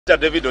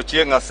David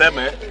Ochieng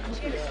aseme,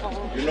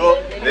 you know,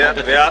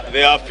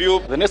 there are few.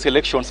 The next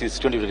elections is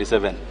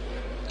 2027.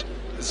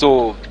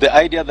 So the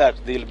idea that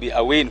there will be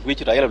a way in which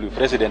Raila will be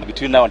president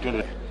between now and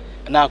 2027.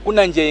 Na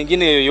hakuna njia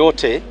nyingine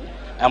yoyote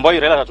ambayo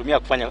Raila atatumia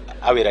kufanya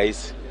awe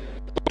rais.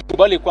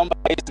 Kubali kwamba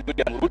Rais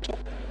William Ruto,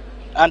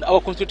 and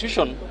our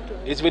constitution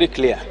is very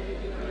clear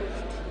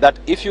that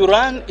if you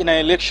run in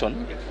an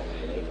election,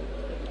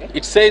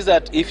 it says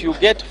that if you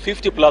get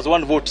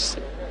 50+1 votes,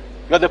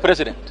 you are the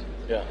president.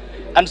 Yeah.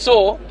 And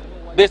so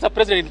there's a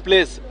president in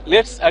place.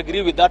 Let's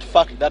agree with that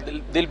fact that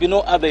there'll be no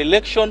other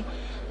election.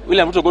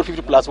 William Ruto got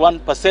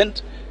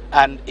 50+1%,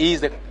 and he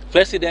is the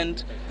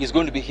president. He's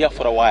going to be here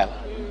for a while.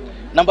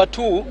 Number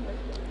two,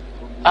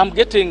 I'm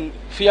getting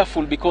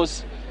fearful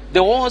because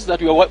the wars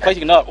that we are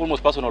fighting now are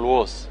almost personal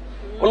wars.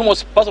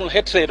 Almost personal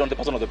hatred on the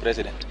person of the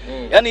president.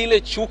 Yani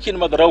ile chuki na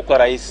madharau kwa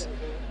rais.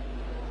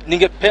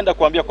 Ningependa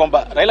kuambia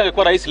kwamba Raila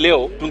angekuwa rais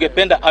leo,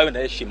 tungependa awe na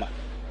heshima.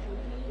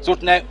 So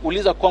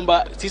tunauliza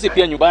kwamba sisi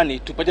pia nyumbani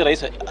tupatie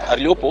rais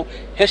aliyopo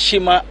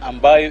heshima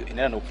ambayo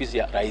inaenda na ofisi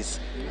ya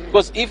rais.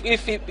 Because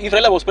if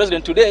Raila was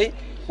president today,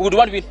 we would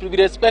want to be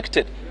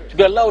respected, to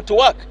be allowed to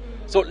work.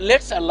 So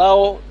let's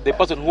allow the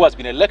person who has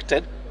been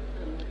elected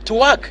to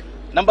work.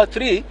 Number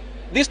three,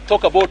 this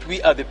talk about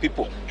we are the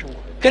people.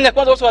 Kenya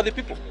Kwanza also are the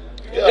people.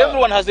 Yeah.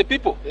 Everyone has the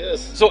people.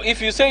 Yes. So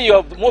if you say you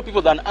have more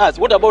people than us,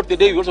 what about the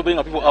day you also bring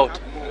our people out?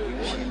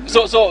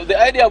 So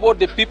the idea about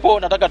the people,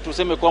 nataka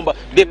tuseme kwamba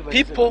the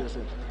people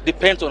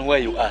depends on where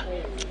you are.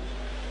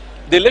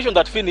 The election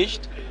that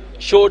finished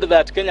showed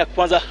that Kenya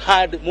Kwanza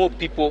had more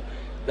people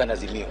than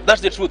Azimio.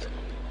 That's the truth.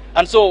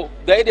 And so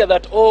the idea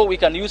that, oh, we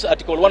can use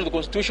Article 1 of the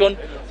Constitution,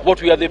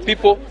 but we are the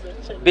people,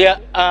 there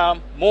are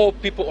more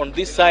people on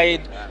this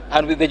side,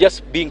 and they're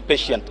just being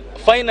patient.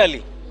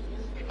 Finally,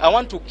 I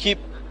want to keep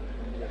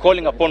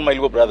calling upon my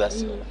little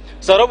brothers.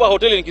 Sarova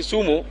Hotel in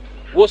Kisumu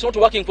was not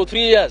working for 3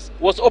 years,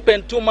 was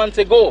opened 2 months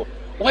ago.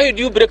 Why did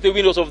you break the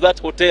windows of that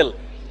hotel?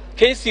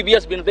 KCB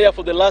has been there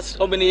for the last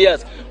how many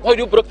years? Why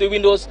do you break the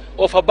windows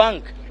of a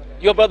bank?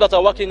 Your brothers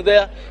are working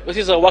there, your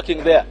sisters are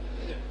working there.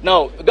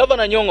 Now,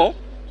 Governor Nyong'o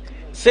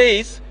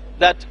says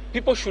that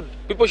people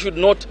should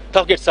not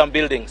target some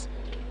buildings.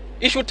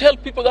 He should tell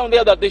people down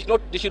there that they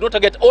should not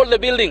target all the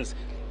buildings.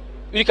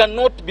 You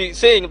cannot be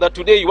saying that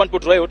today you want to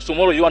put riots,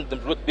 tomorrow you want them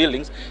to put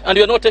buildings, and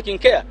you are not taking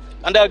care.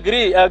 And I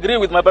agree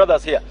with my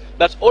brothers here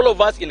that all of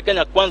us in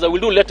Kenya Kwanza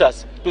will do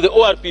letters to the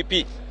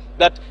ORPP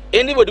that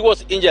anybody who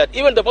was injured,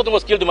 even the person who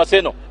was killed in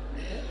Maseno,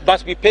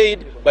 must be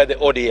paid by the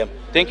ODM.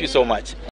 Thank you so much.